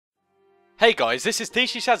Hey guys, this is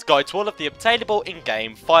Tshad's guide to all of the obtainable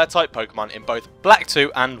in-game Fire-type Pokemon in both Black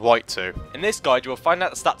 2 and White 2. In this guide you will find out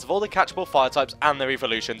the stats of all the catchable Fire-types and their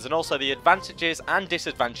evolutions, and also the advantages and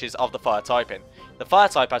disadvantages of the Fire-typing. The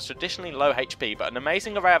Fire-type has traditionally low HP, but an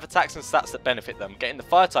amazing array of attacks and stats that benefit them, getting the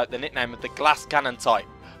Fire-type the nickname of the Glass Cannon type.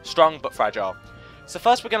 Strong but fragile. So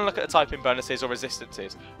first we're going to look at the typing bonuses or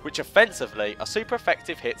resistances, which offensively are super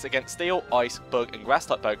effective hits against Steel, Ice, Bug and Grass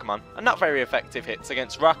type Pokemon, and not very effective hits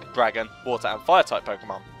against Rock, Dragon, Water and Fire type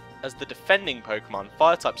Pokemon. As the defending Pokemon,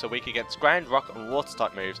 Fire types are weak against Ground, Rock and Water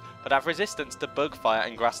type moves, but have resistance to Bug, Fire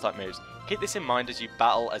and Grass type moves. Keep this in mind as you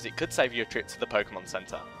battle, as it could save you a trip to the Pokemon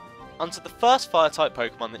Center. Onto the first Fire-type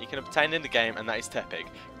Pokemon that you can obtain in the game, and that is Tepig.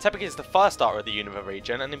 Tepig is the fire starter of the Unova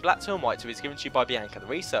region, and in Black 2 and White 2 is given to you by Bianca, the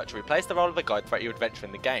researcher, who plays the role of a guide throughout your adventure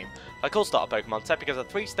in the game. Like all starter Pokemon, Tepig has a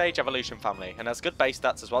 3-stage evolution family, and has good base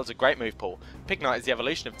stats as well as a great move pool. Pignite is the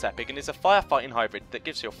evolution of Tepig, and is a fire-fighting hybrid that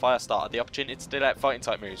gives your fire starter the opportunity to deal out fighting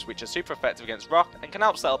type moves, which are super effective against rock, and can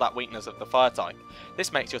help settle that weakness of the fire type.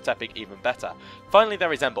 This makes your Tepig even better. Finally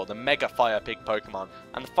there is Emboar, the mega fire pig Pokemon,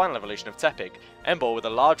 and the final evolution of Tepig. Emboar, with a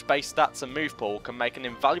large base stats and move pool, can make an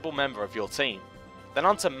invaluable member of your team. Then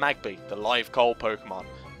on to Magby, the live coal Pokemon,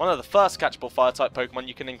 one of the first catchable fire-type Pokemon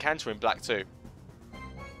you can encounter in Black 2.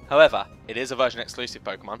 However, it is a version exclusive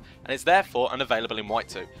Pokemon, and is therefore unavailable in White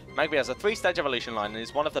 2. Magby has a 3-stage evolution line and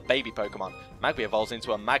is one of the baby Pokemon. Magby evolves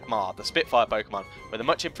into a Magmar, the Spitfire Pokemon, with a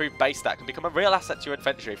much improved base stat can become a real asset to your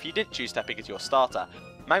adventure if you didn't choose Tepig as your starter.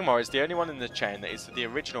 Magmar is the only one in the chain that is the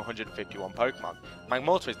original 151 Pokemon.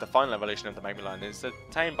 Magmortar is the final evolution of the Magby line and is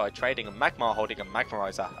obtained by trading a Magmar holding a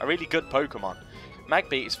Magmarizer, a really good Pokemon.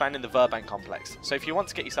 Magby is found in the Virbank complex, so if you want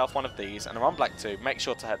to get yourself one of these and are on Black 2, make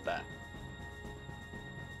sure to head there.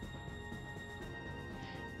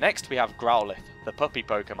 Next we have Growlithe, the puppy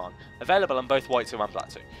Pokemon, available on both White 2 and Black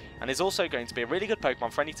 2, and is also going to be a really good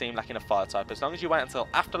Pokemon for any team lacking a fire type, as long as you wait until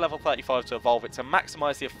after level 35 to evolve it to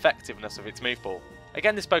maximise the effectiveness of its move pool.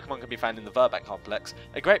 Again, this Pokemon can be found in the Virbank complex,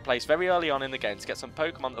 a great place very early on in the game to get some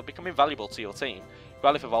Pokemon that will become invaluable to your team.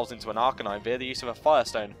 Growlithe evolves into an Arcanine via the use of a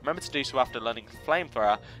Firestone. Remember to do so after learning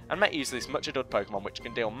Flamethrower, and make use of this much adored Pokemon which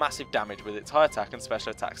can deal massive damage with its high attack and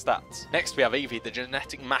special attack stats. Next we have Eevee, the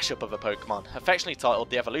genetic mashup of a Pokemon, affectionately titled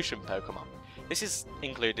the Evolution Pokemon. This is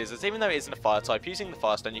included as even though it isn't a fire type, using the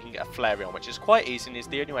Firestone you can get a Flareon, which is quite easy and is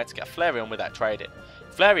the only way to get a Flareon without trading.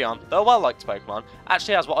 Flareon, though a well-liked Pokemon,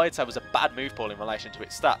 actually has what I'd say was a bad move pool in relation to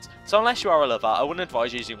its stats, so unless you are a lover, I wouldn't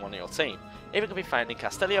advise using one in your team. Eevee can be found in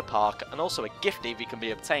Castelia Park, and also a gift Eevee can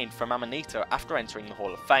be obtained from Amanita after entering the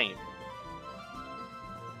Hall of Fame.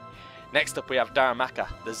 Next up we have Darumaka,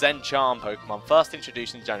 the Zen Charm Pokemon first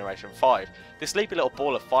introduced in Generation 5. This sleepy little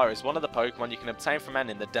ball of fire is one of the Pokemon you can obtain from men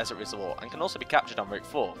in the Desert Resort, and can also be captured on Route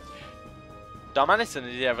 4. Darmanitan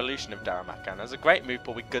is the evolution of Darumaka and has a great move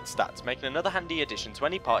pool with good stats, making another handy addition to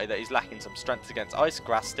any party that is lacking some strength against Ice,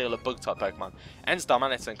 Grass, Steel or Bug type Pokemon. Hence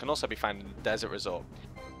Darmanitan can also be found in the Desert Resort.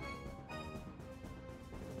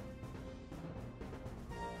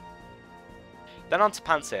 Then on to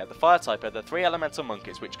Pansear, the fire type of the 3 elemental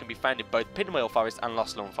monkeys, which can be found in both Pinwheel Forest and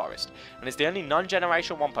Lostlorn Forest, and is the only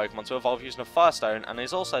non-Generation 1 Pokemon to evolve using a Firestone, and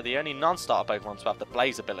is also the only non-starter Pokemon to have the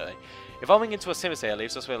Blaze ability. Evolving into a Simisear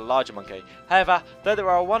leaves us with a larger monkey. However, though there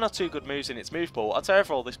are 1 or 2 good moves in its move pool, I'd say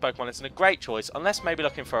overall this Pokemon isn't a great choice unless maybe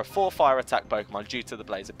looking for a 4 fire attack Pokemon due to the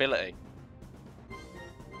Blaze ability.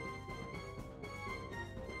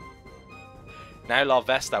 Now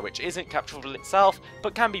Larvesta, which isn't capturable itself,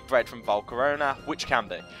 but can be bred from Volcarona, which can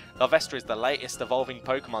be. Larvesta is the latest evolving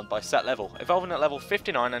Pokemon by set level, evolving at level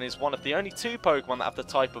 59 and is one of the only 2 Pokemon that have the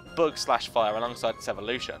type of Bug/Fire alongside its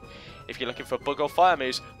evolution. If you're looking for Bug or Fire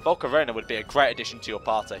moves, Volcarona would be a great addition to your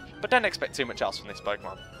party, but don't expect too much else from this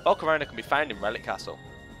Pokemon. Volcarona can be found in Relic Castle.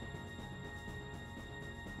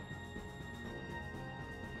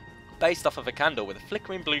 Based off of a candle with a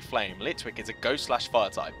flickering blue flame, Litwick is a Ghost/Fire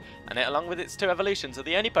type, and it along with its 2 evolutions are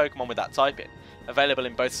the only Pokemon with that typing. Available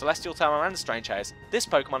in both Celestial Tower and Strange House, this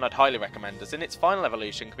Pokemon I'd highly recommend, as in its final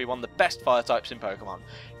evolution can be one of the best fire types in Pokemon.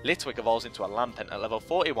 Litwick evolves into a Lampent at level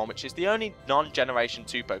 41, which is the only non-Generation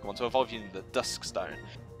 2 Pokemon to evolve using the Dusk Stone.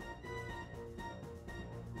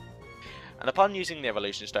 And upon using the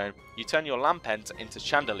Evolution Stone, you turn your Lampent into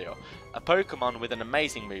Chandelure, a Pokemon with an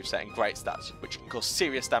amazing moveset and great stats, which can cause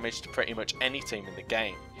serious damage to pretty much any team in the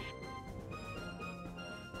game.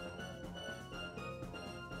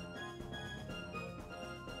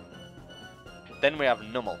 Then we have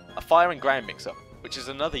Numel, a fire and ground mix-up, which is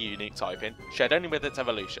another unique typing, shared only with its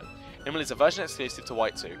evolution. Numel is a version exclusive to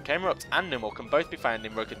White 2. Camerupt and Numel can both be found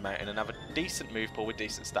in Rugged Mountain and have a decent move pool with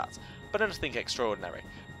decent stats, but nothing extraordinary.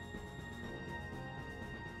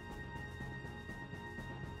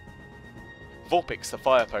 Vulpix, the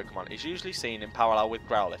fire Pokemon, is usually seen in parallel with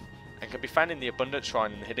Growlithe, and can be found in the Abundant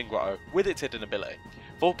Shrine in the Hidden Grotto with its hidden ability.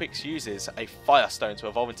 Vulpix uses a Fire Stone to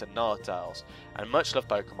evolve into Ninetales, and much loved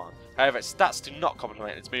Pokemon, however its stats do not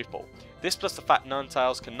complement its move pool. This plus the fact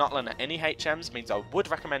Ninetales cannot learn any HMs means I would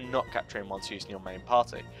recommend not capturing once using your main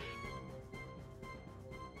party.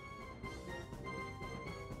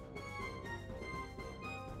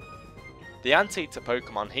 The antidote to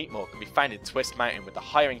Pokemon Heatmor can be found in Twist Mountain with a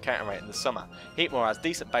higher encounter rate in the summer. Heatmor has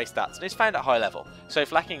decent base stats and is found at high level, so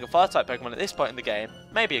if lacking a fire type Pokemon at this point in the game,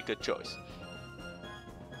 may be a good choice.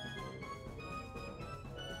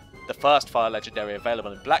 The first fire legendary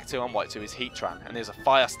available in Black 2 and White 2 is Heatran, and is a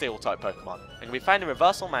fire steel type Pokemon, and can be found in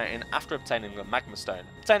Reversal Mountain after obtaining the Magma Stone,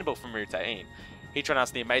 obtainable from Route 18. Heatran has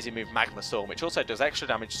the amazing move Magma Storm, which also does extra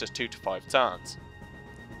damage just 2 to 5 turns.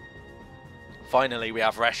 Finally, we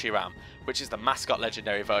have Reshiram, which is the mascot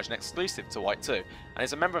legendary version exclusive to White 2, and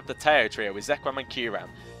is a member of the Teo trio with Zekrom and Kyurem.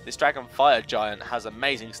 This Dragon Fire Giant has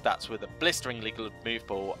amazing stats with a blisteringly good move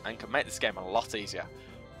pool and can make this game a lot easier.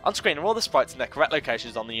 On screen are all the sprites in their correct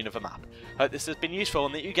locations on the Unova map. Hope this has been useful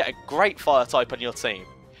and that you get a great fire type on your team.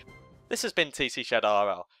 This has been TC Shed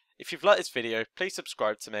RL. If you've liked this video, please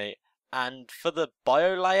subscribe to me, and for the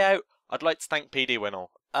bio layout, I'd like to thank PD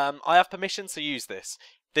Winnel. I have permission to use this.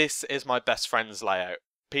 This is my best friend's layout.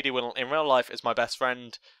 PD Winnel in real life is my best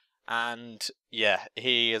friend, and yeah,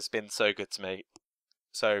 he has been so good to me.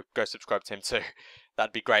 So go subscribe to him too.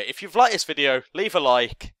 That'd be great. If you've liked this video, leave a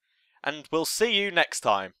like, and we'll see you next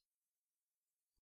time.